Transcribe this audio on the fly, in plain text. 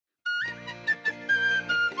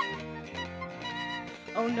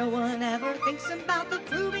Oh, no one ever thinks about the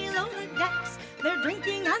crew below the decks. They're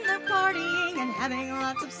drinking and they're partying and having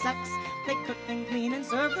lots of sex. They cook and clean and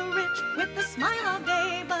serve the rich with a smile all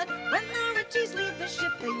day. But when the richies leave the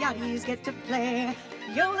ship, the yachties get to play.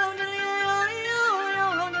 Yo-ho, diddly-yo,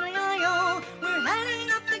 yo-ho, diddly-yo. We're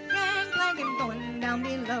heading up the gangplank and going down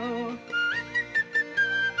below.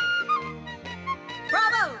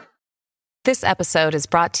 Bravo! This episode is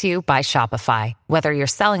brought to you by Shopify. Whether you're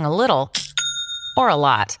selling a little or a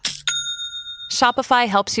lot, Shopify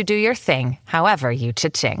helps you do your thing, however you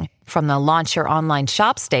cha-ching. From the launch your online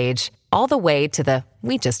shop stage, all the way to the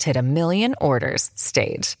we just hit 1 million orders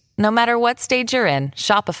stage. No matter what stage you're in,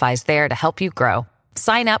 Shopify's there to help you grow.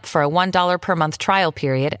 Sign up for a $1 per month trial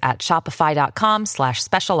period at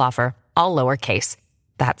shopify.com/special offer, all lowercase.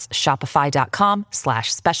 That's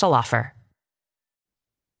shopify.com/special offer.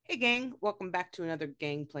 Hey gang, welcome back to another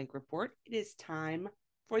Gangplank Report. It is time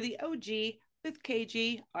for the OG with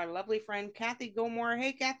KG, our lovely friend Kathy Gilmore.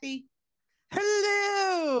 Hey Kathy.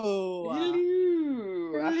 Hello.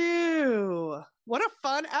 Hello. What a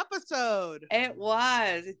fun episode. It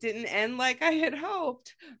was. It didn't end like I had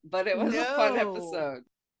hoped, but it was a fun episode.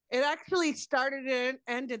 It actually started and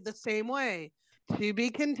ended the same way. To be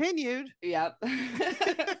continued. Yep.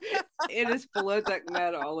 It is Below Deck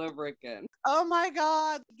Med all over again. Oh my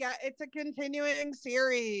God. Yeah, it's a continuing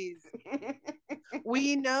series.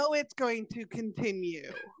 We know it's going to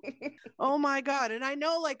continue. Oh my God. And I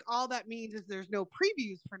know like all that means is there's no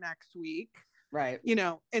previews for next week. Right. You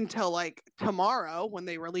know, until like tomorrow when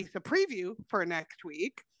they release a preview for next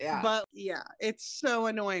week. Yeah. But yeah, it's so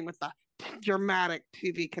annoying with the dramatic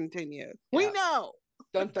to be continued. Yeah. We know.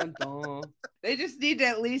 Dun dun dun. They just need to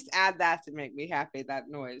at least add that to make me happy. That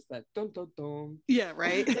noise, that dun dun dun. Yeah,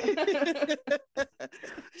 right.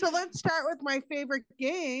 So let's start with my favorite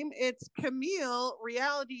game. It's Camille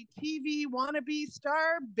Reality TV Wannabe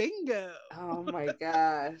Star Bingo. Oh my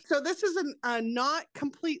gosh. So this is a not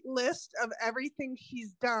complete list of everything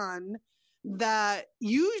she's done. That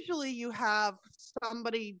usually you have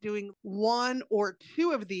somebody doing one or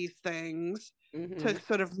two of these things. Mm-hmm. To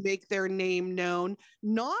sort of make their name known.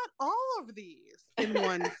 Not all of these in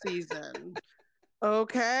one season.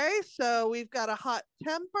 Okay, so we've got a hot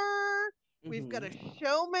temper. We've got a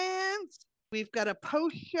showmance. We've got a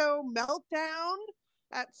post-show meltdown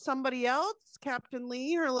at somebody else. Captain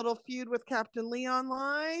Lee, her little feud with Captain Lee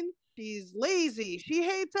online. She's lazy. She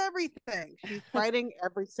hates everything. She's fighting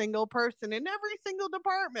every single person in every single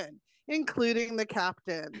department, including the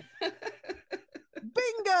captain.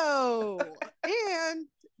 Bingo! And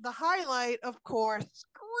the highlight, of course,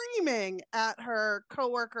 screaming at her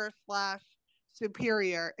coworker /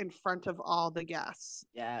 superior in front of all the guests.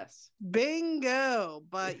 Yes. Bingo!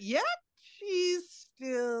 But yet she's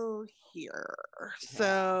still here.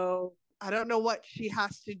 So I don't know what she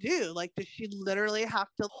has to do. Like, does she literally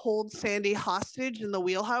have to hold Sandy hostage in the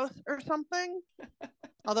wheelhouse or something?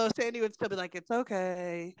 Although Sandy would still be like, it's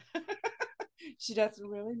okay. She doesn't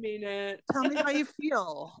really mean it. Tell me how you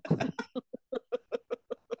feel.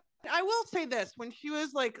 I will say this. When she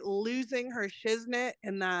was like losing her shiznit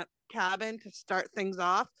in that cabin to start things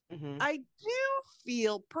off, I do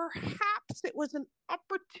feel perhaps it was an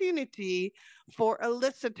opportunity for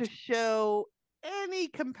Alyssa to show any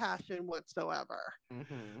compassion whatsoever.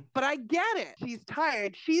 But I get it. She's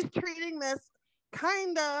tired. She's treating this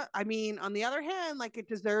kind of, I mean, on the other hand, like it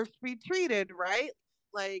deserves to be treated, right?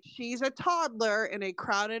 Like she's a toddler in a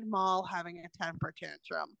crowded mall having a temper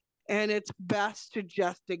tantrum, and it's best to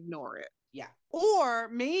just ignore it. Yeah. Or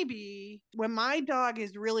maybe when my dog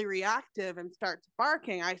is really reactive and starts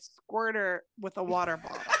barking, I squirt her with a water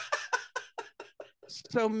bottle.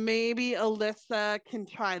 So maybe Alyssa can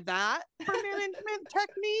try that for management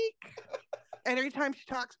technique. And every time she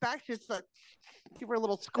talks back, she's like, give her a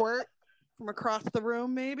little squirt from across the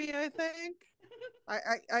room, maybe, I think.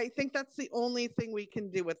 I think that's the only thing we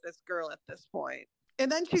can do with this girl at this point. And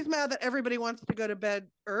then she's mad that everybody wants to go to bed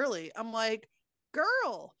early. I'm like,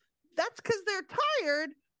 girl, that's because they're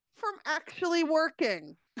tired from actually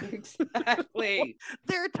working. Exactly.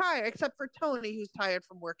 They're tired, except for Tony, who's tired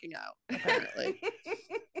from working out, apparently.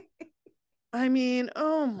 I mean,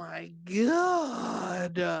 oh my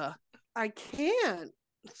God. I can't.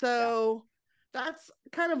 So that's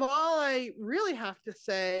kind of all I really have to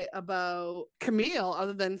say about Camille,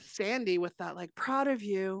 other than Sandy with that, like, proud of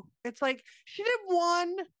you. It's like, she did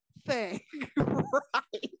one thing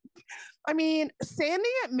right. I mean, Sandy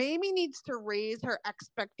maybe needs to raise her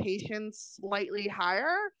expectations slightly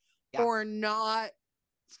higher or not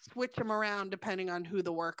switch them around depending on who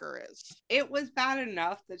the worker is. It was bad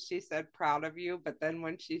enough that she said proud of you, but then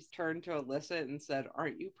when she turned to Alyssa and said,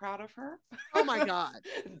 aren't you proud of her? Oh my God.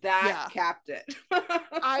 That capped it.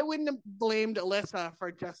 I wouldn't have blamed Alyssa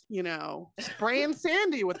for just, spraying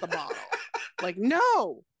Sandy with the bottle. Like,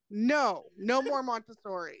 no more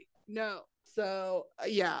Montessori. No. So,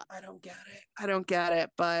 yeah, I don't get it.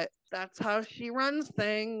 But that's how she runs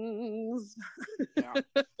things. Yeah.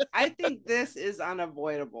 I think this is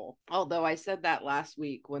unavoidable. Although I said that last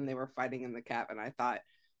week when they were fighting in the cabin, I thought,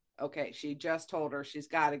 okay, she just told her she's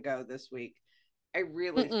got to go this week. I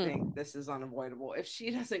really think this is unavoidable. If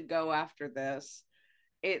she doesn't go after this,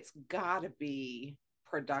 it's got to be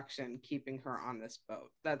production keeping her on this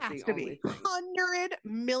boat. That's the only thing. 100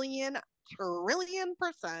 million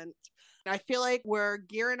trillion%. I feel like we're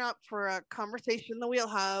gearing up for a conversation in the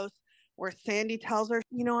wheelhouse where Sandy tells her,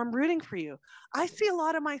 I'm rooting for you. I see a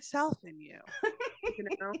lot of myself in you.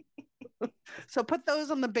 So put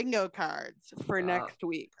those on the bingo cards for next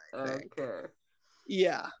week, I think. Okay.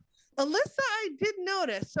 Yeah. Alyssa, I did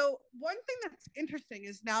notice. So one thing that's interesting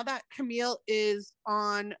is now that Camille is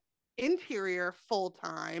on interior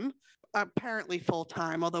full-time, apparently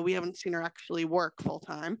full-time, although we haven't seen her actually work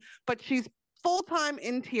full-time, but she's full-time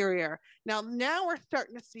interior. Now we're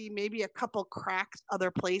starting to see maybe a couple cracks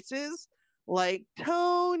other places, like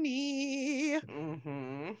Tony,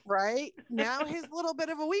 right? Now his little bit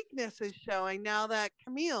of a weakness is showing now that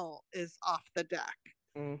Camille is off the deck,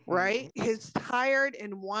 right? He's tired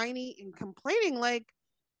and whiny and complaining like,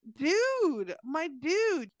 my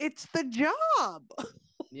dude, it's the job.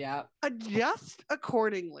 Yeah. Adjust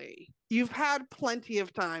accordingly. You've had plenty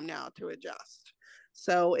of time now to adjust.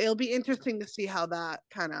 So it'll be interesting to see how that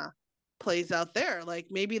kind of plays out there. Like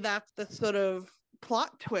maybe that's the sort of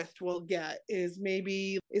plot twist we'll get is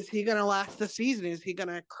he going to last the season? Is he going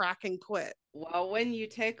to crack and quit? Well, when you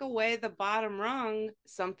take away the bottom rung,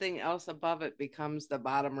 something else above it becomes the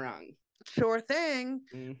bottom rung. Sure thing.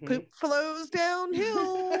 Poop flows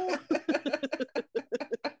downhill.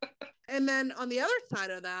 And then on the other side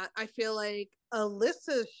of that, I feel like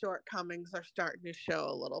Alyssa's shortcomings are starting to show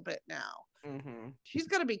a little bit now. She's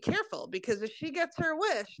got to be careful because if she gets her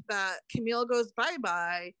wish that Camille goes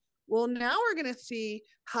bye-bye, well, now we're going to see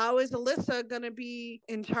how is Alyssa going to be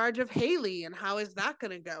in charge of Haley and how is that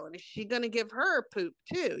going to go? And is she going to give her poop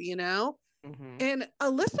too, And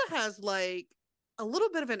Alyssa has like a little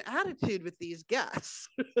bit of an attitude with these guests.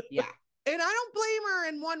 Yeah. And I don't blame her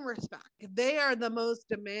in one respect. They are the most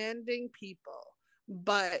demanding people.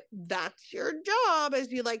 But that's your job,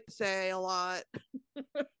 as you like to say a lot.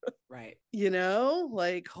 Right.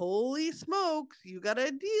 Like, holy smokes, you got to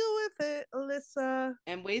deal with it, Alyssa.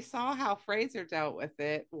 And we saw how Fraser dealt with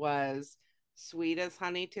it was sweet as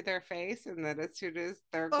honey to their face. And then as soon as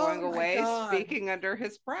they're going away, speaking under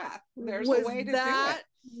his breath. There's a way to do it.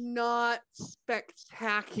 Not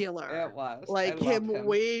spectacular. It was. Like him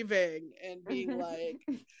waving and being like,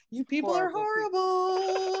 you people are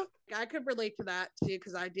horrible. I could relate to that too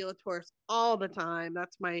because I deal with tourists all the time.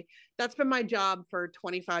 That's been my job for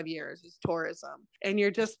 25 years is tourism. And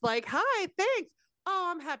you're just like, hi, thanks. Oh,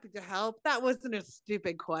 I'm happy to help. That wasn't a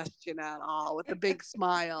stupid question at all with a big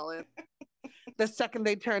smile. And the second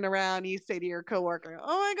they turn around, you say to your coworker,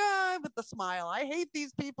 oh my God, with the smile, I hate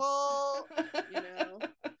these people.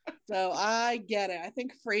 So I get it. I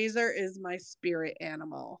think Fraser is my spirit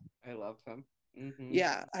animal. I love him.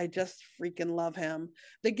 Yeah, I just freaking love him.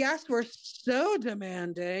 The guests were so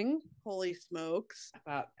demanding. Holy smokes.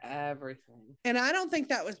 About everything. And I don't think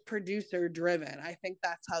that was producer driven. I think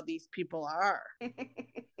that's how these people are.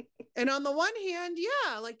 And on the one hand,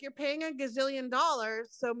 yeah, like you're paying a gazillion dollars.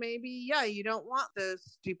 So maybe, yeah, you don't want the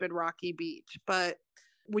stupid rocky beach. But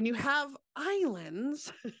when you have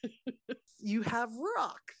islands, you have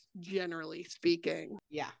rocks, generally speaking.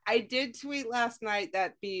 Yeah. I did tweet last night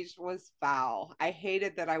that beach was foul. I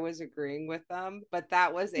hated that I was agreeing with them, but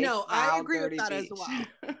that was foul, I agree with that beach. as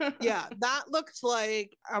well. Yeah, that looks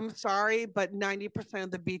like, I'm sorry, but 90%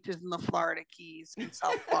 of the beaches in the Florida Keys in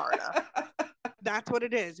South Florida. That's what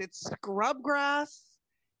it is. It's scrub grass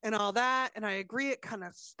and all that. And I agree it kind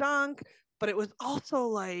of stunk, but it was also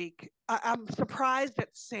like, I'm surprised at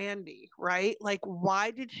Sandy, right? Like, why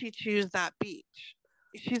did she choose that beach?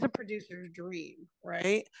 She's a producer's dream,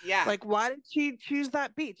 right? Yeah. Like, why did she choose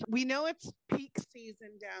that beach? We know it's peak season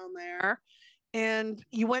down there. And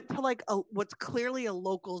you went to like what's clearly a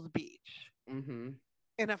local's beach. And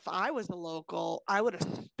if I was a local, I would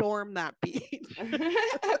have stormed that beach.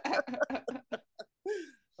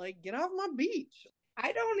 Like, get off my beach.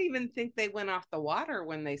 I don't even think they went off the water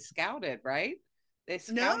when they scouted, right? They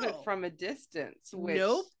scouted from a distance. Which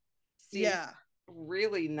Nope. Yeah.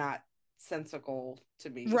 really not sensical to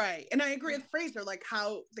me. Right. And I agree with Fraser, like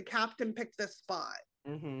how the captain picked this spot.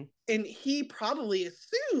 Mm-hmm. And he probably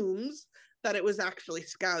assumes that it was actually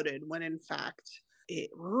scouted when in fact it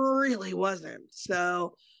really wasn't.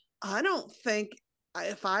 So I don't think,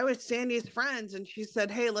 if I was Sandy's friends and she said,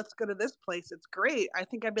 hey, let's go to this place, it's great, I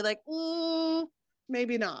think I'd be like,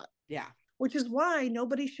 maybe not. Yeah. Which is why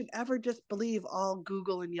nobody should ever just believe all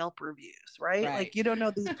Google and Yelp reviews, right? Like, you don't know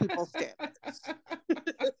these people's standards.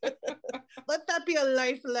 Let that be a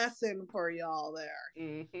life lesson for y'all there.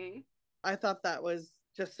 Mm-hmm. I thought that was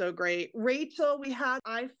just so great. Rachel,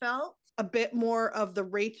 I felt a bit more of the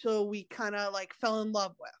Rachel we kind of like fell in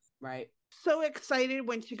love with. Right. So excited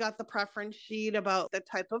when she got the preference sheet about the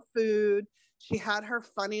type of food. She had her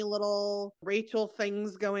funny little Rachel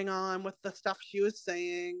things going on with the stuff she was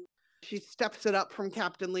saying. She steps it up from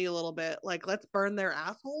Captain Lee a little bit, like, let's burn their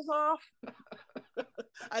assholes off.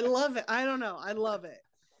 I love it. I don't know. I love it.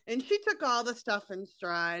 And she took all the stuff in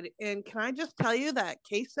stride. And can I just tell you that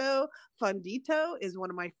queso fundito is one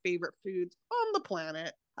of my favorite foods on the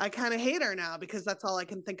planet. I kind of hate her now because that's all I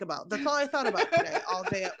can think about. That's all I thought about today, all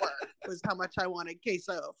day at work, was how much I wanted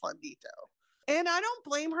queso fundito. And I don't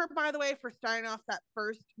blame her, by the way, for starting off that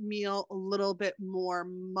first meal a little bit more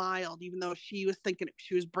mild, even though she was thinking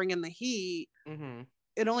she was bringing the heat. Mm-hmm.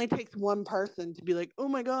 It only takes one person to be like, oh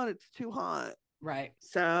my God, it's too hot. Right.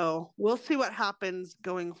 So we'll see what happens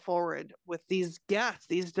going forward with these guests,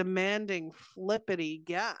 these demanding, flippity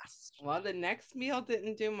guests. Well, the next meal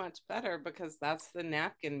didn't do much better because that's the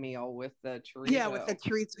napkin meal with the chorizo. Yeah, with the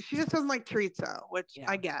chorizo. She just doesn't like chorizo, which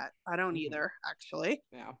I get. I don't either, actually.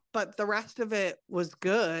 Yeah. But the rest of it was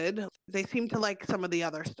good. They seem to like some of the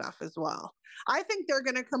other stuff as well. I think they're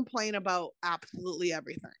going to complain about absolutely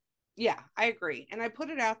everything. Yeah, I agree. And I put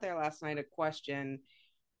it out there last night, a question.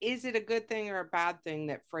 Is it a good thing or a bad thing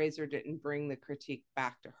that Fraser didn't bring the critique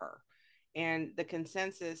back to her? And the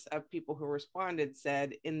consensus of people who responded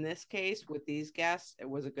said, in this case, with these guests, it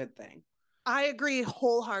was a good thing. I agree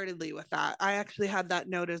wholeheartedly with that. I actually had that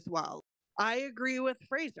note as well. I agree with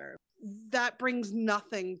Fraser. That brings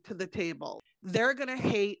nothing to the table. They're going to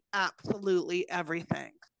hate absolutely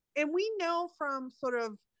everything. And we know from sort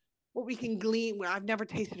of what we can glean, where I've never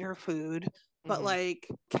tasted her food, but like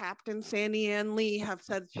Captain Sandy Ann Lee have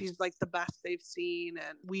said she's like the best they've seen.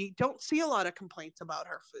 And we don't see a lot of complaints about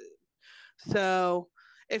her food. So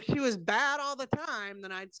if she was bad all the time,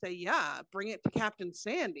 then I'd say, yeah, bring it to Captain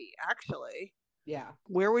Sandy, actually. Yeah.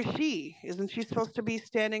 Where was she? Isn't she supposed to be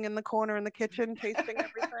standing in the corner in the kitchen tasting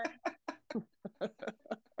everything?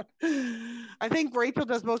 I think Rachel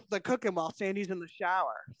does most of the cooking while Sandy's in the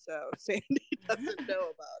shower. So Sandy doesn't know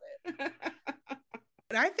about it.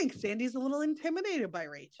 And I think Sandy's a little intimidated by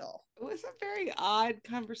Rachel. It was a very odd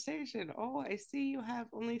conversation. Oh, I see you have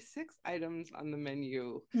only 6 items on the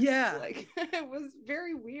menu. Yeah. Like, it was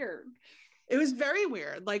very weird. It was very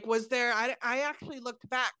weird. Like, was there, I actually looked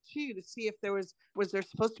back too to see if there was there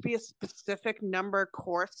supposed to be a specific number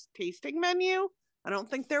course tasting menu? I don't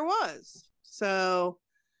think there was. So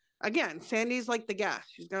again, Sandy's like the guest.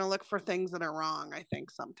 She's going to look for things that are wrong, I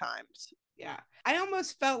think, sometimes. Yeah. I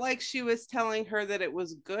almost felt like she was telling her that it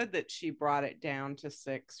was good that she brought it down to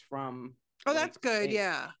 6 from. Oh, that's good. 8.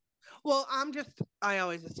 Yeah. Well, I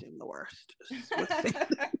always assume the worst.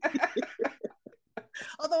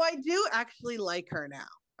 Although I do actually like her now.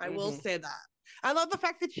 I will say that. I love the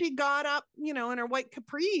fact that she got up, in her white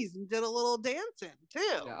capris and did a little dancing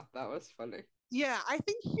too. Yeah, that was funny. Yeah, I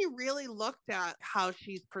think she really looked at how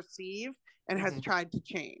she's perceived and has tried to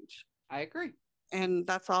change. I agree. And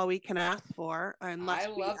that's all we can aask for, unless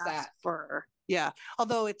we ask that. for. Yeah,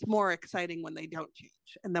 although it's more exciting when they don't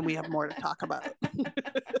change, and then we have more to talk about.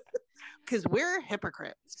 Because we're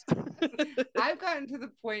hypocrites. I've gotten to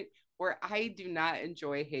the point where I do not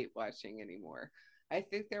enjoy hate watching anymore. I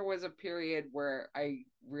think there was a period where I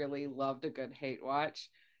really loved a good hate watch.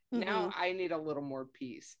 Now I need a little more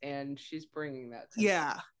peace, and she's bringing that to me.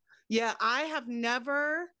 Yeah, I have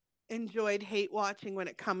never enjoyed hate watching when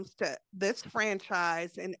it comes to this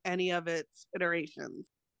franchise in any of its iterations.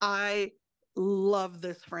 I love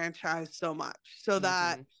this franchise so much, so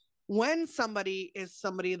that when somebody is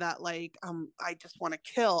somebody that like I just want to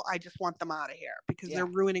kill, I just want them out of here because they're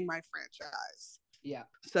ruining my franchise. Yeah.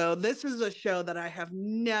 So this is a show that I have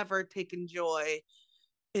never taken joy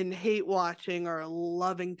in hate watching or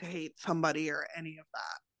loving to hate somebody or any of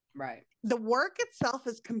that. Right. The work itself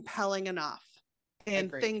is compelling enough, and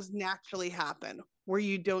Agreed. things naturally happen where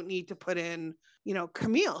you don't need to put in,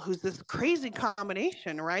 Camille, who's this crazy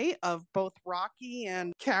combination, right, of both Rocky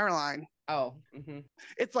and Caroline. Oh.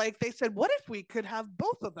 It's like they said, what if we could have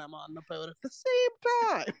both of them on the boat at the same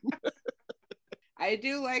time? I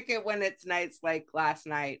do like it when it's nights like last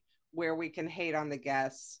night where we can hate on the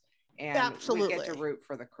guests and we get to Absolutely. root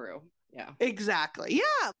for the crew. Yeah. Exactly.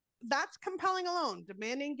 Yeah. That's compelling alone.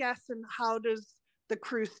 Demanding guests and how does the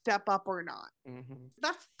crew step up or not. Mm-hmm.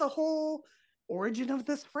 That's the whole origin of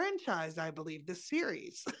this franchise, I believe, this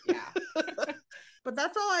series. Yeah. But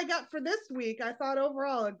that's all I got for this week. I thought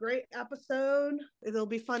overall a great episode. It'll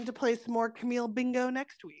be fun to play some more Camille Bingo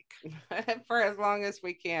next week. For as long as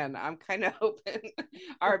we can. I'm kind of hoping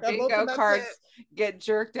our I'm hoping bingo that's cards it. get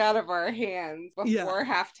jerked out of our hands before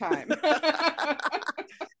halftime.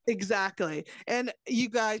 Exactly. And you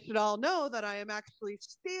guys should all know that I am actually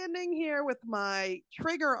standing here with my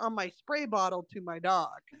trigger on my spray bottle to my dog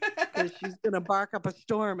because she's going to bark up a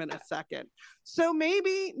storm in a second. So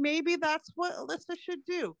maybe that's what Alyssa should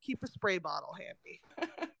do. Keep a spray bottle handy.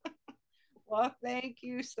 Well, thank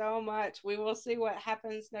you so much. We will see what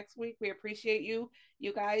happens next week. We appreciate you.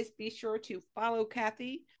 You guys be sure to follow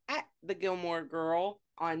Kathy at the Gilmore Girl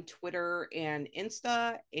on Twitter and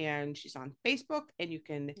Insta, and she's on Facebook, and you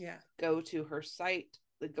can go to her site,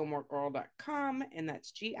 thegilmoregirl.com, and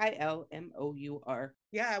that's GILMOUR.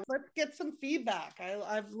 Yeah, let's get some feedback.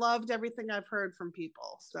 I've loved everything I've heard from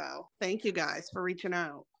people. So thank you guys for reaching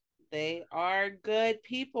out. They are good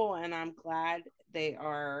people, and I'm glad they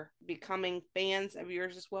are becoming fans of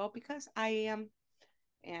yours as well, because I am.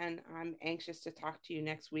 And I'm anxious to talk to you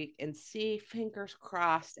next week and see, fingers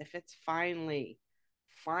crossed, if it's finally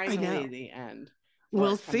the end.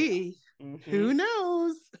 We'll see. Mm-hmm. Who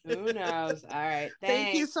knows? Who knows? All right. Thanks.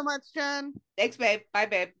 Thank you so much, Jen. Thanks, babe. Bye,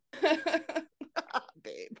 babe.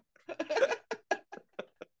 Babe.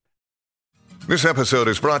 This episode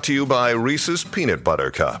is brought to you by Reese's Peanut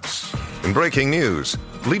Butter Cups. In breaking news,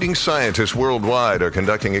 leading scientists worldwide are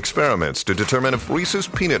conducting experiments to determine if Reese's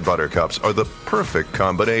Peanut Butter Cups are the perfect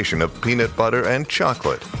combination of peanut butter and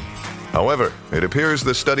chocolate. However, it appears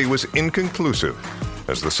the study was inconclusive,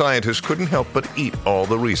 as the scientists couldn't help but eat all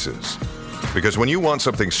the Reese's. Because when you want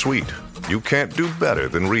something sweet, you can't do better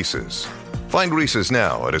than Reese's. Find Reese's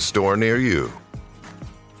now at a store near you.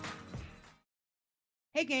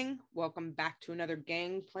 Hey, gang. Welcome back to another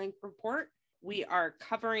Gangplank Report. We are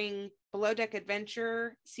covering Below Deck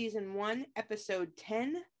Adventure Season 1, Episode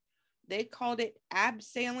 10. They called it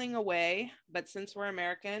Abseiling Away, but since we're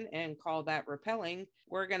American and call that repelling,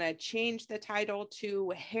 we're going to change the title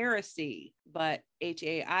to Heresy, but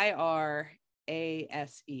H-A-I-R-A-S-E-A.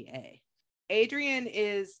 Adrian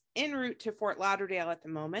is en route to Fort Lauderdale at the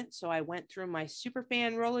moment, so I went through my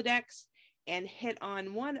Superfan Rolodex and hit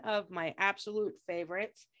on one of my absolute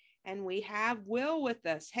favorites, and we have Will with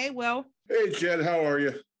us. Hey, Will. Hey, Jen, how are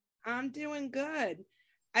you? I'm doing good.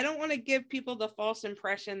 I don't want to give people the false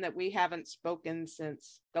impression that we haven't spoken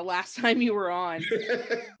since the last time you were on,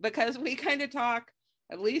 because we kind of talk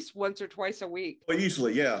at least once or twice a week. Well,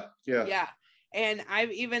 easily, yeah. And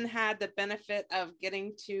I've even had the benefit of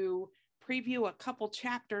getting to preview a couple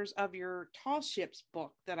chapters of your Tall Ships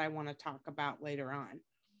book that I want to talk about later on.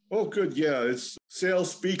 Oh, good. Yeah, it's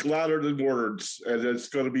Sales Speak Louder Than Words, and it's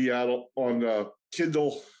going to be out on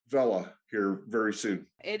Kindle Vella here very soon.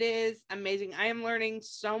 It is amazing. I am learning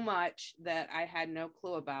so much that I had no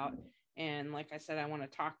clue about. And like I said, I want to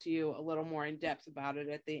talk to you a little more in depth about it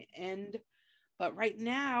at the end. But right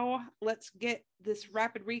now, let's get this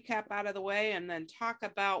rapid recap out of the way and then talk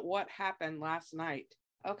about what happened last night.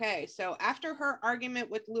 Okay, so after her argument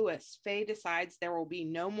with Lewis, Faye decides there will be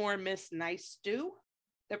no more Miss Nice Stew.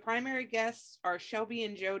 The primary guests are Shelby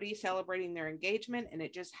and Jody celebrating their engagement, and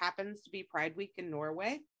it just happens to be Pride Week in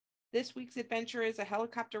Norway. This week's adventure is a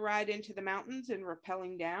helicopter ride into the mountains and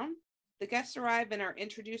rappelling down. The guests arrive and are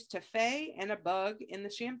introduced to Faye and a bug in the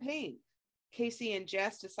champagne. Casey and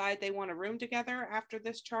Jess decide they want a room together after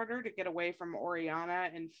this charter to get away from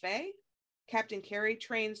Oriana and Faye. Captain Carey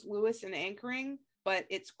trains Lewis in anchoring, but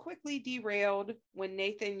it's quickly derailed when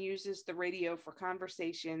Nathan uses the radio for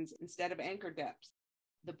conversations instead of anchor depths.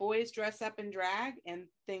 The boys dress up in drag and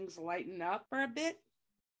things lighten up for a bit.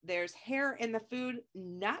 There's hair in the food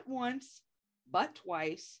not once, but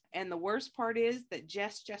twice. And the worst part is that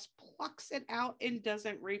Jess just plucks it out and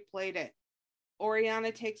doesn't replate it.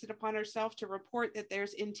 Oriana takes it upon herself to report that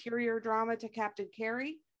there's interior drama to Captain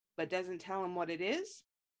Carey, but doesn't tell him what it is.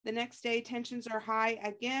 The next day, tensions are high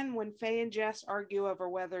again when Faye and Jess argue over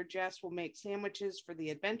whether Jess will make sandwiches for the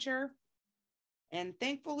adventure. And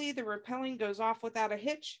thankfully, the rappelling goes off without a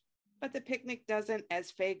hitch, but the picnic doesn't,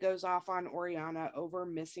 as Faye goes off on Oriana over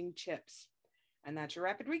missing chips. And that's your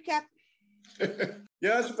rapid recap. Yeah,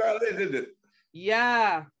 that's about it, isn't it?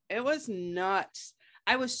 Yeah, it was nuts.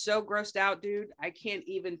 I was so grossed out, dude. I can't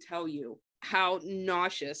even tell you how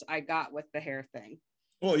nauseous I got with the hair thing.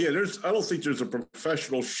 Well, yeah, I don't think there's a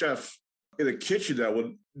professional chef in a kitchen that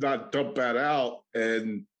would not dump that out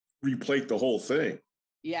and replate the whole thing.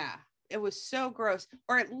 Yeah, it was so gross.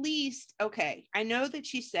 Or at least, okay, I know that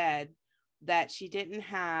she said that she didn't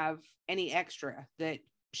have any extra, that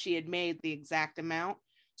she had made the exact amount.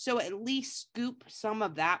 So at least scoop some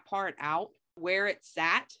of that part out where it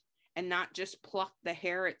sat and not just pluck the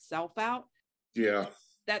hair itself out. Yeah.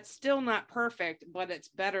 That's still not perfect, but it's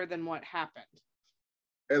better than what happened.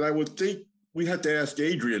 And I would think we had to ask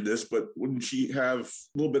Adrienne this, but wouldn't she have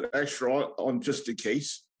a little bit extra on just in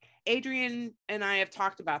case? Adrienne and I have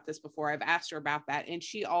talked about this before. I've asked her about that, and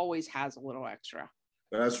she always has a little extra.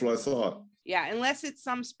 That's what I thought. Yeah, unless it's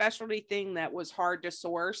some specialty thing that was hard to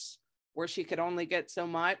source where she could only get so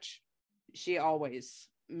much, she always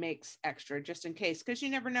makes extra just in case, because you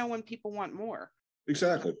never know when people want more.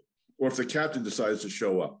 Exactly. Or if the captain decides to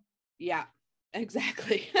show up. Yeah,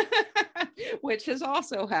 exactly. Which has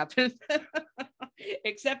also happened,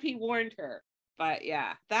 except he warned her. But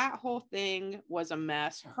yeah, that whole thing was a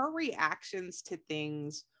mess. Her reactions to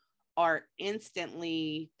things are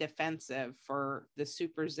instantly defensive for the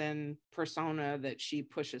super zen persona that she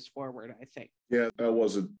pushes forward, I think. Yeah, that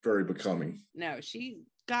wasn't very becoming. No, she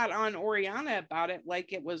got on Oriana about it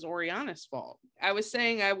like it was Oriana's fault. I was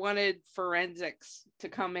saying I wanted forensics to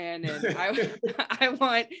come in, and I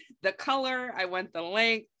want the color, I want the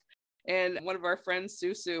length. And one of our friends,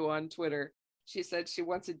 Susu on Twitter, she said she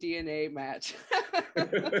wants a DNA match.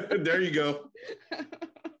 There you go.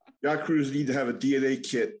 Yacht crews need to have a DNA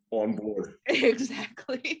kit on board.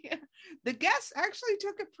 Exactly. The guests actually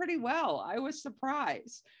took it pretty well. I was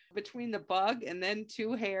surprised. Between the bug and then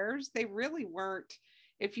 2 hairs, they really weren't.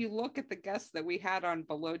 If you look at the guests that we had on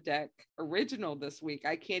Below Deck Original this week,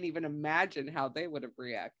 I can't even imagine how they would have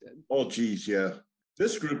reacted. Oh, geez, yeah.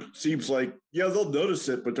 This group seems like, yeah, they'll notice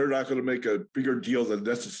it, but they're not going to make a bigger deal than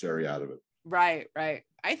necessary out of it. Right.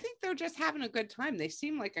 I think they're just having a good time. They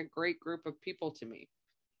seem like a great group of people to me.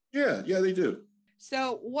 Yeah, they do.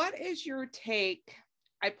 So what is your take?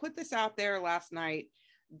 I put this out there last night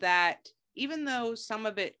that even though some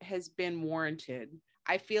of it has been warranted,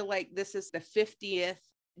 I feel like this is the 50th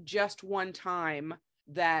just one time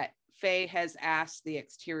that Faye has asked the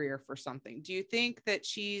exterior for something. Do you think that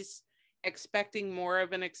she's expecting more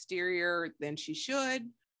of an exterior than she should?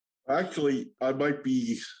 Actually, I might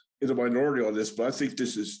be in the minority on this, but I think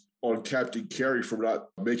this is on Captain Carey for not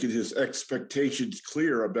making his expectations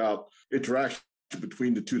clear about interaction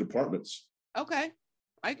between the two departments. Okay,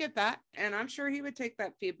 I get that. And I'm sure he would take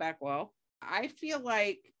that feedback well. I feel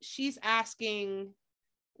like she's asking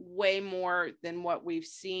way more than what we've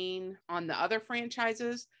seen on the other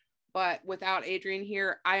franchises. But without Adrienne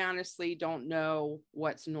here, I honestly don't know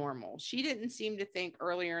what's normal. She didn't seem to think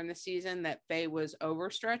earlier in the season that Faye was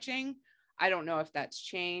overstretching. I don't know if that's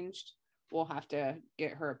changed. We'll have to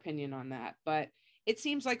get her opinion on that. But it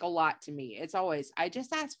seems like a lot to me. It's always, I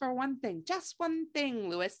just asked for one thing, just one thing,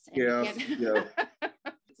 Lewis. Yeah.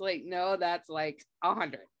 It's like, no, that's like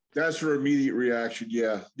 100. That's her immediate reaction,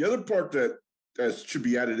 yeah. The other part that should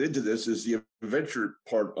be added into this is the adventure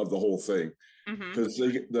part of the whole thing. Because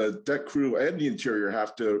the deck crew and the interior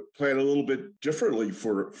have to plan a little bit differently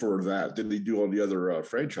for that than they do on the other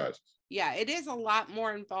franchises. Yeah, it is a lot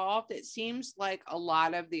more involved. It seems like a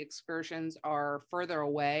lot of the excursions are further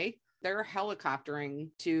away. They're helicoptering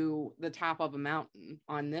to the top of a mountain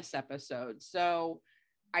on this episode. So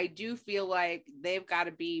I do feel like they've got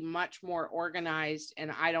to be much more organized.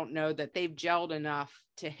 And I don't know that they've gelled enough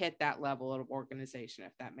to hit that level of organization,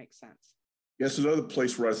 if that makes sense. Yes, another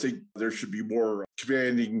place where I think there should be more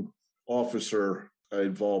commanding officer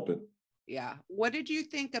involvement. Yeah. What did you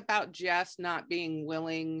think about Jess not being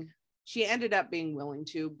willing? She ended up being willing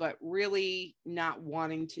to, but really not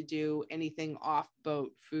wanting to do anything off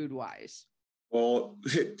boat food wise. Well,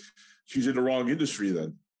 she's in the wrong industry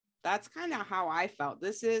then. That's kind of how I felt.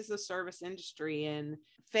 This is the service industry, and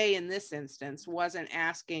Faye in this instance wasn't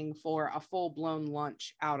asking for a full-blown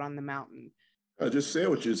lunch out on the mountain. Just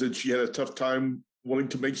sandwiches, and she had a tough time wanting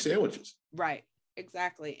to make sandwiches. Right,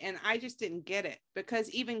 exactly. And I just didn't get it, because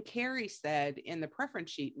even Carrie said in the preference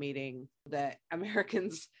sheet meeting that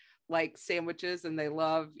Americans like sandwiches and they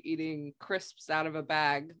love eating crisps out of a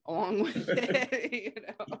bag along with it,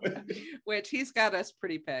 which he's got us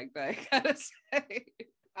pretty pegged, I gotta say.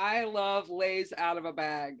 I love Lay's out of a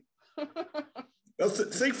bag. Now,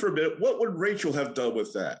 think for a minute, what would Rachel have done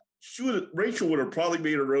with that? Rachel would have probably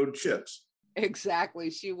made her own chips. Exactly.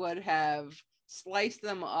 She would have sliced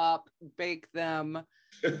them up, baked them,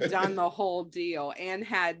 done the whole deal, and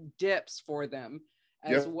had dips for them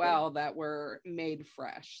as well that were made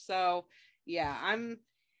fresh. So yeah,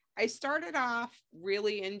 I started off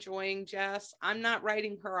really enjoying Jess. I'm not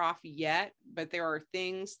writing her off yet, but there are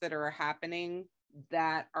things that are happening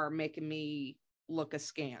that are making me look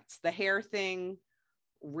askance. The hair thing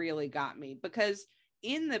really got me because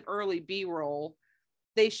in the early B-roll,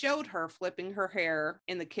 they showed her flipping her hair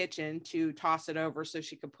in the kitchen to toss it over so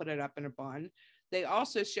she could put it up in a bun. They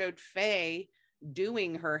also showed Faye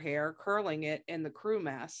doing her hair, curling it in the crew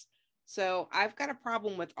mess. So I've got a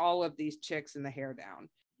problem with all of these chicks in the hair down.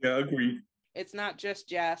 Yeah, agreed. It's not just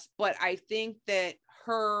Jess, but I think that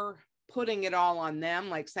her putting it all on them,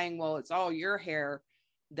 like saying, well, it's all your hair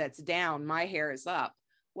that's down, my hair is up.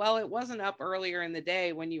 Well, it wasn't up earlier in the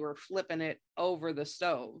day when you were flipping it over the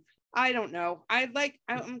stove. I don't know.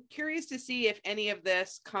 I'm curious to see if any of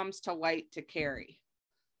this comes to light to Carrie.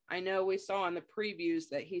 I know we saw in the previews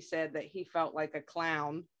that he said that he felt like a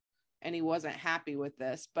clown and he wasn't happy with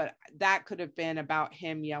this, but that could have been about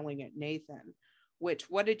him yelling at Nathan,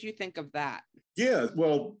 what did you think of that? Yeah,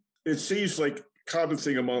 well, it seems like common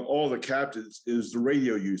thing among all the captains is the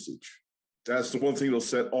radio usage. That's the one thing that'll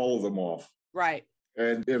set all of them off. Right.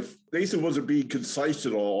 And if Nathan wasn't being concise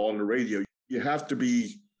at all on the radio, you have to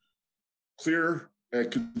be clear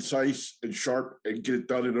and concise and sharp and get it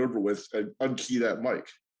done and over with and unkey that mic.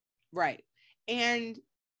 Right. And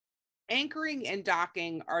anchoring and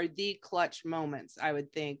docking are the clutch moments, I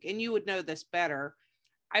would think. And you would know this better.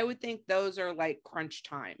 I would think those are like crunch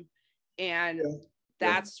time. And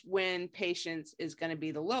that's when patience is going to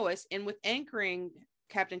be the lowest. And with anchoring,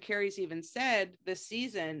 Captain Carey's even said this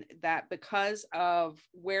season that because of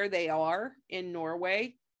where they are in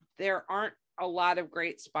Norway, there aren't a lot of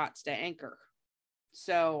great spots to anchor.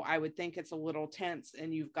 So I would think it's a little tense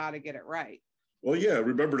and you've got to get it right. Well, yeah,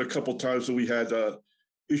 remembered a couple times that we had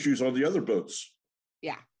issues on the other boats.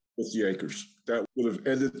 Yeah. With the anchors. That would have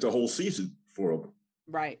ended the whole season for them.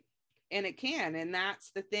 Right. And it can. And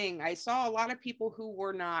that's the thing. I saw a lot of people who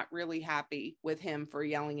were not really happy with him for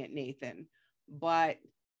yelling at Nathan. But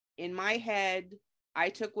in my head, I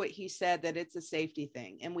took what he said, that it's a safety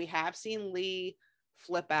thing. And we have seen Lee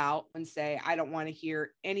flip out and say, I don't want to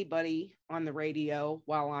hear anybody on the radio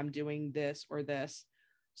while I'm doing this or this.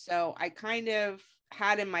 So I kind of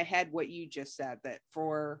had in my head what you just said, that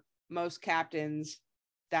for most captains,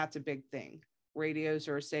 that's a big thing. Radios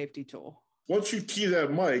are a safety tool. Once you key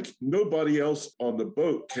that mic, nobody else on the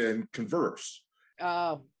boat can converse.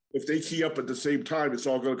 Oh. If they key up at the same time, it's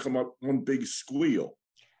all going to come up one big squeal.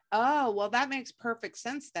 Oh, well, that makes perfect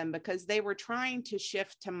sense then, because they were trying to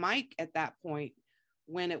shift to Mike at that point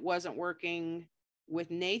when it wasn't working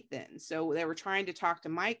with Nathan. So they were trying to talk to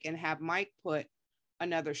Mike and have Mike put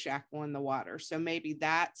another shackle in the water. So maybe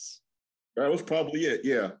that was probably it.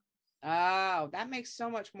 Yeah. Oh, that makes so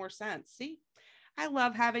much more sense. See, I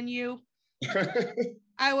love having you.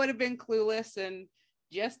 I would have been clueless and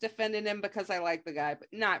just defending him because I like the guy, but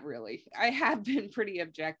not really. I have been pretty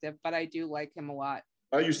objective, but I do like him a lot.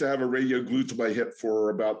 I used to have a radio glued to my hip for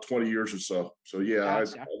about 20 years or so. So yeah,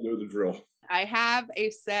 gotcha. I know the drill. I have a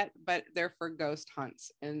set, but they're for ghost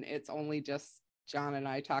hunts, and it's only just John and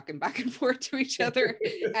I talking back and forth to each other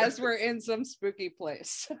as we're in some spooky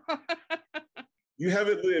place. You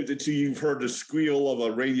haven't lived until you've heard the squeal of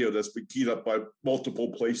a radio that's been keyed up by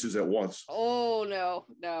multiple places at once. Oh,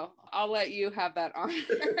 no. I'll let you have that on.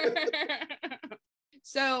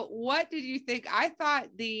 So what did you think? I thought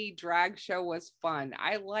the drag show was fun.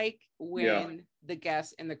 I like when the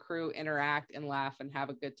guests and the crew interact and laugh and have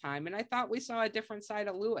a good time. And I thought we saw a different side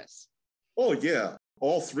of Lewis. Oh, yeah.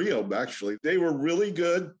 All three of them, actually. They were really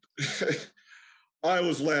good. I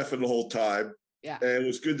was laughing the whole time. Yeah. And it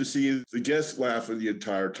was good to see the guests laughing the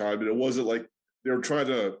entire time. And it wasn't like they were trying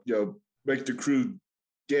to, make the crew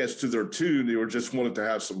dance to their tune. They were just wanted to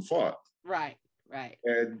have some fun. Right.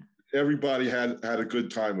 And everybody had a good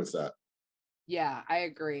time with that. Yeah, I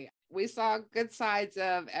agree. We saw good sides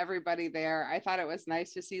of everybody there. I thought it was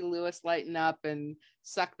nice to see Lewis lighten up and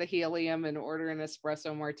suck the helium and order an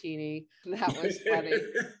espresso martini. That was funny.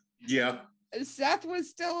 Yeah. Seth was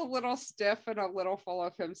still a little stiff and a little full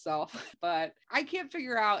of himself, but I can't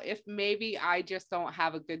figure out if maybe I just don't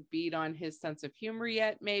have a good beat on his sense of humor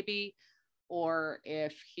yet, maybe, or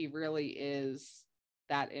if he really is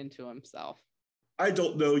that into himself. I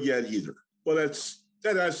don't know yet either, but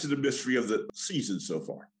that adds to the mystery of the season so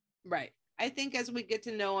far. Right. I think as we get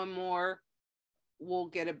to know him more, we'll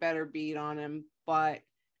get a better beat on him. But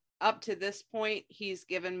up to this point, he's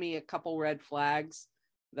given me a couple red flags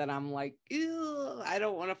that I'm like, ew, I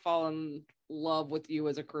don't want to fall in love with you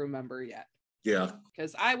as a crew member yet. Yeah.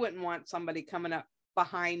 Because I wouldn't want somebody coming up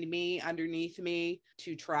behind me, underneath me,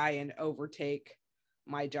 to try and overtake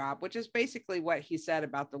my job, which is basically what he said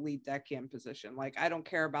about the lead deckhand position. Like, I don't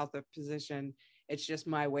care about the position. It's just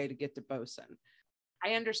my way to get to bosun.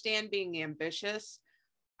 I understand being ambitious.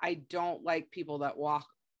 I don't like people that walk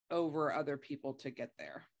over other people to get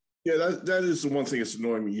there. Yeah, that is the one thing that's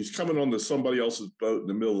annoying me. He's coming onto somebody else's boat in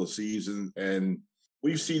the middle of the season, and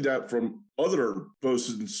we've seen that from other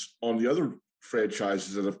bosuns on the other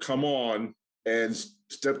franchises that have come on and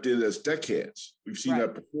stepped in as deckhands. We've seen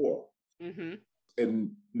that before. Mm-hmm.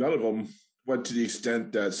 And none of them went to the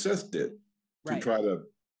extent that Seth did to try to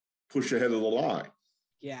push ahead of the line.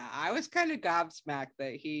 Yeah, I was kind of gobsmacked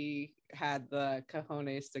that he had the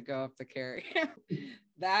cojones to go up to Kerry.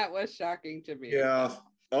 That was shocking to me. Yeah,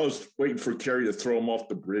 I was waiting for Kerry to throw him off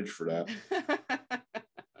the bridge for that.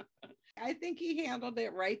 I think he handled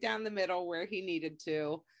it right down the middle where he needed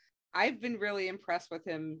to. I've been really impressed with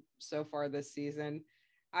him so far this season.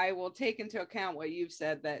 I will take into account what you've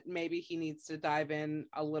said, that maybe he needs to dive in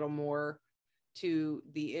a little more to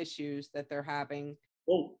the issues that they're having.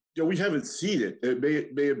 Well, we haven't seen it. It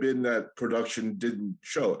may have been that production didn't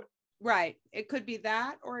show it. Right. It could be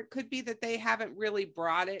that, or it could be that they haven't really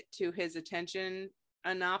brought it to his attention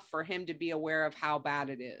enough for him to be aware of how bad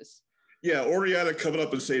it is. Yeah, Oriana coming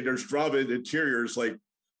up and saying there's drama in interiors. Like,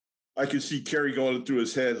 I could see Kerry going through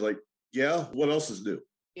his head, like, yeah, what else is new?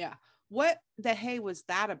 Yeah. What the hey was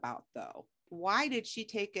that about, though? Why did she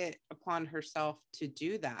take it upon herself to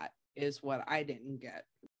do that is what I didn't get.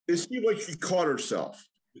 It seemed like she caught herself.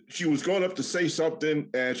 She was going up to say something,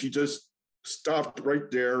 and she just stopped right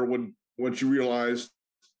there when she realized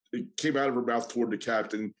it came out of her mouth toward the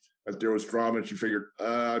captain that there was drama, and she figured,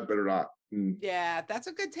 I'd better not. Yeah, that's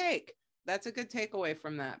a good take. That's a good takeaway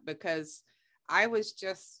from that, because I was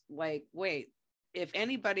just like, wait, if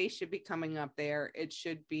anybody should be coming up there, it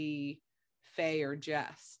should be Faye or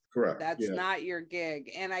Jess. Correct. That's not your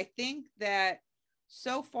gig. And I think that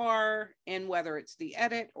so far, and whether it's the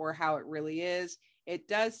edit or how it really is, it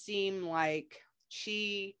does seem like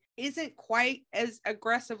she isn't quite as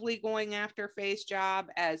aggressively going after Faye's job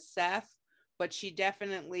as Seth, but she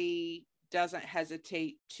definitely doesn't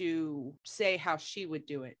hesitate to say how she would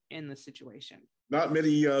do it in the situation. Not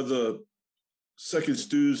many the second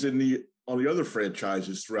stews on the other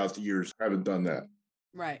franchises throughout the years haven't done that.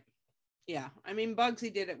 Right. Yeah. I mean,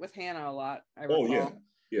 Bugsy did it with Hannah a lot. I recall. Oh, yeah.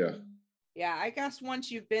 Yeah. Yeah. I guess once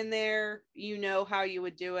you've been there, you know how you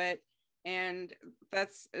would do it. And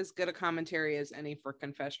that's as good a commentary as any for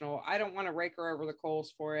Confessional. I don't want to rake her over the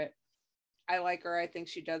coals for it. I like her. I think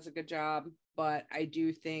she does a good job. But I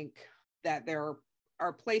do think that there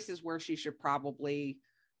are places where she should probably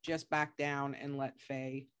just back down and let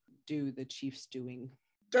Faye do the chief stewing.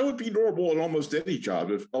 That would be normal in almost any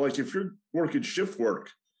job. If you're working shift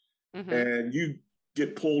work and you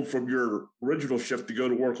get pulled from your original shift to go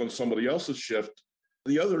to work on somebody else's shift,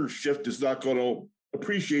 the other shift is not going to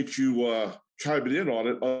appreciate you chiming in on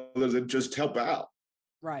it other than just help out.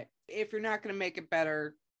 Right. If you're not going to make it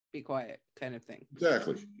better, be quiet kind of thing.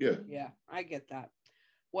 Exactly. Yeah. Yeah, I get that.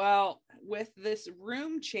 Well, with this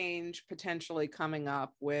room change potentially coming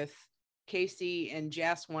up with Casey and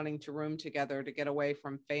Jess wanting to room together to get away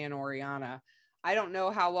from Faye and Oriana, I don't know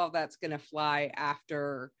how well that's going to fly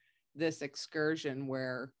after this excursion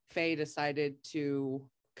where Faye decided to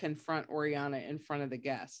confront Oriana in front of the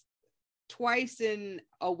guests. Twice in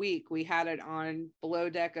a week, we had it on Below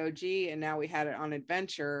Deck OG, and now we had it on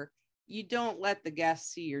Adventure. You don't let the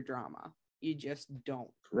guests see your drama. You just don't.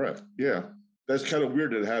 Correct. Yeah. That's kind of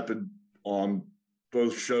weird that it happened on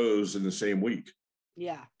both shows in the same week.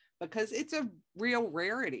 Yeah, because it's a real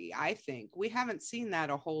rarity, I think. We haven't seen that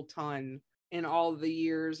a whole ton in all the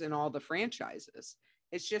years and all the franchises.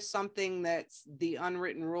 It's just something that's the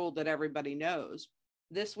unwritten rule that everybody knows.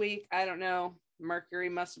 This week, I don't know, Mercury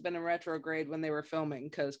must have been in retrograde when they were filming,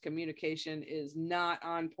 because communication is not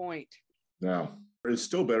on point. No, it's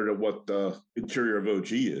still better than what the interior of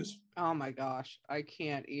OG is. Oh my gosh, I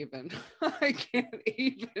can't even. I can't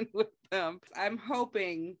even with them. I'm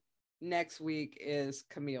hoping next week is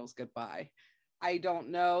Camille's goodbye. I don't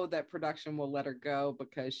know that production will let her go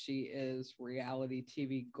because she is reality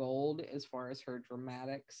TV gold as far as her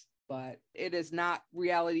dramatics, but it is not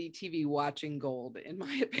reality TV watching gold, in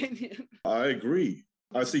my opinion. I agree.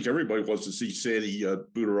 I think everybody wants to see Sandy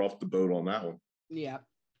boot her off the boat on that one. Yeah,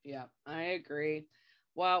 I agree.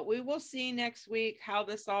 Well, we will see next week how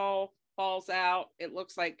this all falls out. It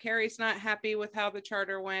looks like Carrie's not happy with how the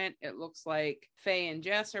charter went. It looks like Faye and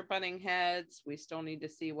Jess are butting heads. We still need to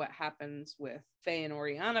see what happens with Faye and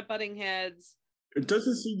Oriana butting heads. It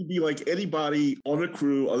doesn't seem to be like anybody on the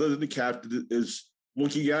crew other than the captain is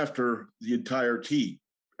looking after the entire team.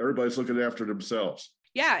 Everybody's looking after themselves.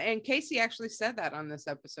 Yeah, and Casey actually said that on this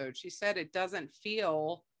episode. She said it doesn't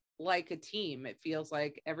feel like a team. It feels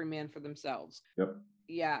like every man for themselves. Yep.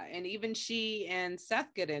 Yeah, and even she and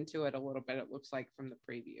Seth get into it a little bit, it looks like, from the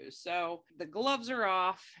previews. So the gloves are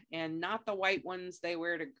off, and not the white ones they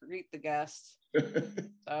wear to greet the guests.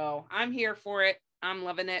 So I'm here for it. I'm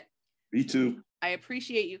loving it. Me too. I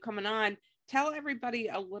appreciate you coming on. Tell everybody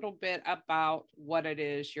a little bit about what it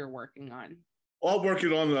is you're working on. I'm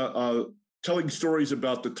working on telling stories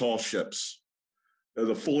about the tall ships,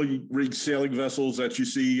 the fully rigged sailing vessels that you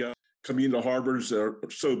see coming into harbors that are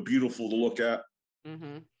so beautiful to look at.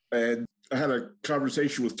 Mm-hmm. And I had a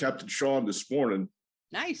conversation with Captain Sean this morning.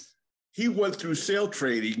 Nice. He went through sail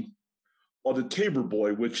training on the Tabor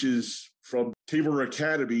Boy, which is from Tabor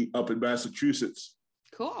Academy up in Massachusetts.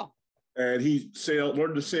 Cool. And he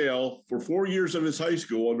learned to sail for 4 years of his high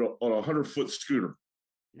school on a 100-foot schooner.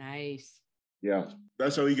 Nice. Yeah,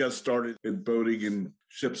 that's how he got started in boating and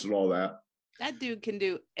ships and all that. That dude can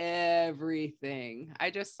do everything.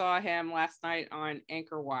 I just saw him last night on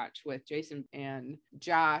Anchor Watch with Jason and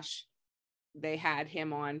Josh. They had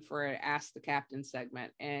him on for an Ask the Captain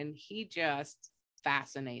segment, and he just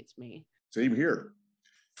fascinates me. Same here.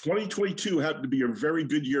 2022 happened to be a very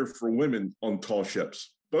good year for women on tall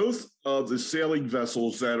ships. Both of the sailing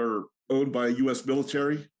vessels that are owned by U.S.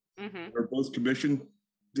 military are both commissioned.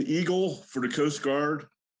 The Eagle for the Coast Guard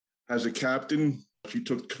has a captain. She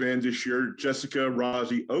took command this year, Jessica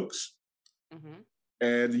Rossi Oakes.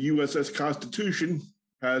 And the USS Constitution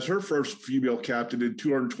has her first female captain in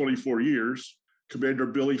 224 years, Commander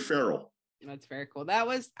Billy Farrell. That's very cool.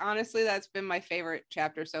 That's been my favorite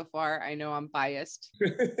chapter so far. I know I'm biased,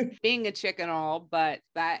 being a chick and all, but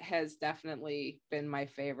that has definitely been my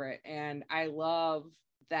favorite. And I love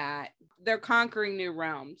that they're conquering new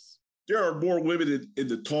realms. There are more women in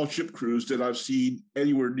the tall ship crews than I've seen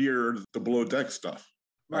anywhere near the below deck stuff.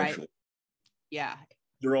 Actually. Right. Yeah.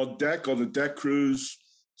 They're on deck, on the deck crews.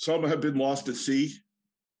 Some have been lost at sea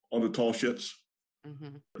on the tall ships.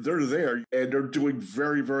 They're there, and they're doing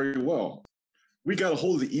very, very well. We got a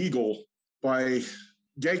hold of the Eagle by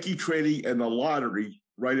Yankee trading and the lottery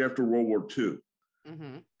right after World War II.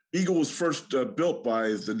 Eagle was first built by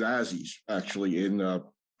the Nazis, actually, in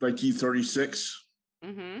 1936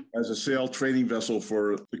 as a sail training vessel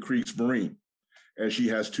for the Kriegsmarine. And she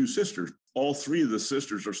has two sisters. All three of the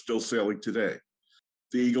sisters are still sailing today.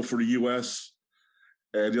 The Eagle for the U.S.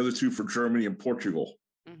 and the other two for Germany and Portugal.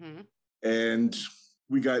 And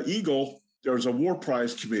we got Eagle. There was a war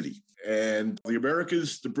prize committee. And the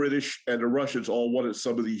Americans, the British, and the Russians all wanted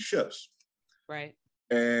some of these ships. Right.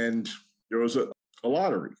 And there was a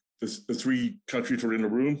lottery. The three countries were in the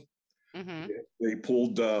room. They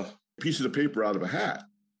pulled pieces of paper out of a hat.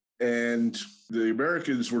 And the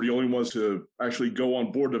Americans were the only ones to actually go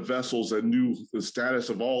on board the vessels and knew the status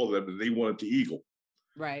of all of them, and they wanted the Eagle.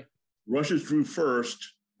 Right. Russians drew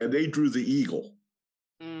first, and they drew the Eagle.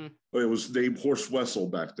 It was named Horst Wessel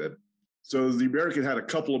back then. So the American had a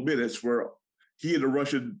couple of minutes where he and the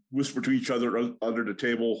Russian whispered to each other under the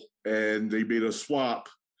table, and they made a swap.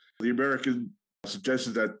 The American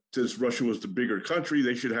suggested that since Russia was the bigger country,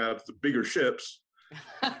 they should have the bigger ships.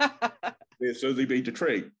 And so they made the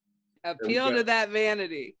trade. Appeal to that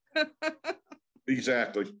vanity.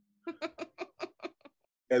 Exactly.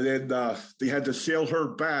 And then they had to sail her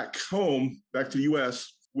back home, back to the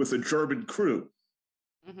U.S. with a German crew.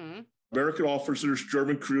 American officers,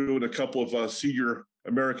 German crew, and a couple of senior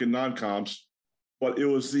American non-coms. But it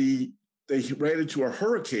was they ran into a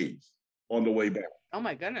hurricane on the way back. Oh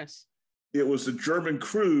my goodness. It was the German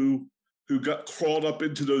crew who crawled up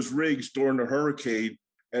into those rigs during the hurricane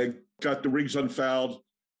and got the rigs unfouled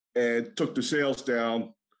and took the sails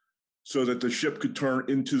down so that the ship could turn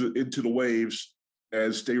into the waves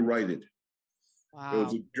and stay righted. Wow. It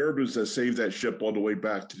was the Germans that saved that ship on the way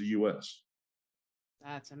back to the U.S.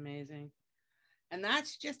 That's amazing. And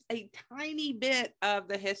that's just a tiny bit of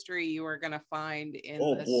the history you are going to find in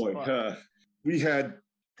this book. We had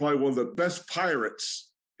probably one of the best pirates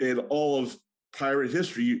in all of pirate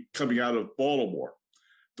history coming out of Baltimore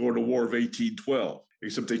during the War of 1812,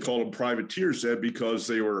 except they called them privateers then because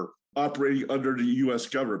they were operating under the U.S.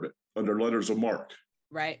 government, under letters of marque.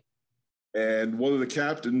 Right. And one of the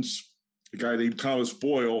captains, a guy named Thomas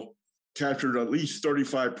Boyle, captured at least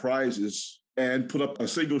 35 prizes and put up a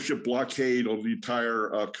single ship blockade on the entire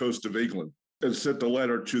coast of England and sent a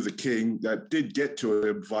letter to the king that did get to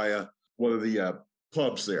him via one of the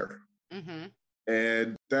pubs there.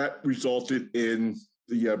 And that resulted in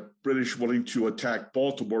the British wanting to attack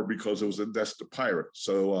Baltimore because it was a nest of pirates.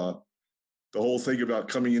 So the whole thing about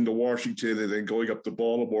coming into Washington and then going up to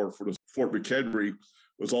Baltimore for the Fort McHenry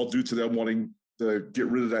was all due to them wanting to get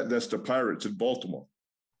rid of that nest of pirates in Baltimore.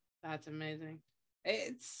 That's amazing.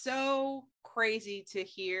 It's so crazy to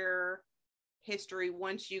hear history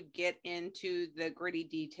once you get into the gritty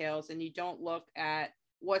details and you don't look at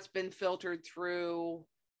what's been filtered through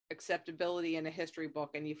acceptability in a history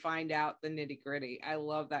book and you find out the nitty gritty. I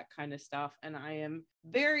love that kind of stuff. And I am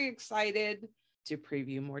very excited to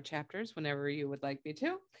preview more chapters whenever you would like me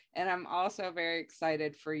to. And I'm also very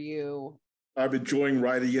excited for you. I'm enjoying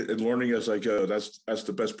writing it and learning as I go. That's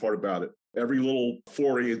the best part about it. Every little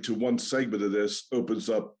foray into one segment of this opens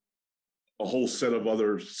up a whole set of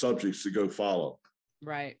other subjects to go follow.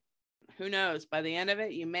 Right. Who knows? By the end of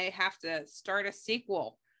it, you may have to start a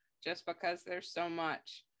sequel just because there's so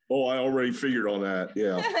much. Oh, I already figured on that.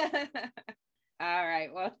 Yeah. All right.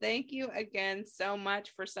 Well, thank you again so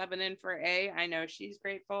much for subbing in for A. I know she's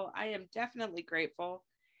grateful. I am definitely grateful.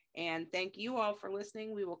 And thank you all for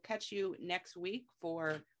listening. We will catch you next week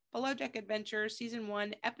for Below Deck Adventures Season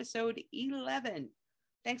 1, Episode 11.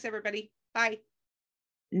 Thanks, everybody. Bye.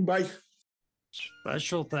 Bye.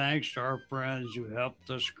 Special thanks to our friends who helped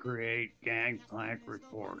us create Gangplank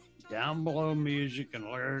Report. Down below, music and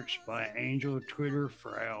lyrics by Angel Twitter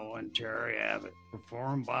Frail and Terry Abbott.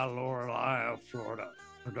 Performed by Lorelei of Florida.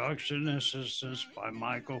 Production assistance by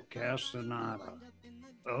Michael Castaneda.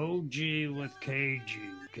 OG with KG.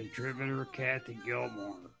 Contributor Kathy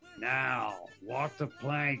Gilmore. Now, walk the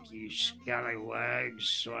plank, you scallywags,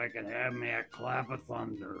 so I can have me a clap of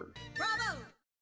thunder. Bravo!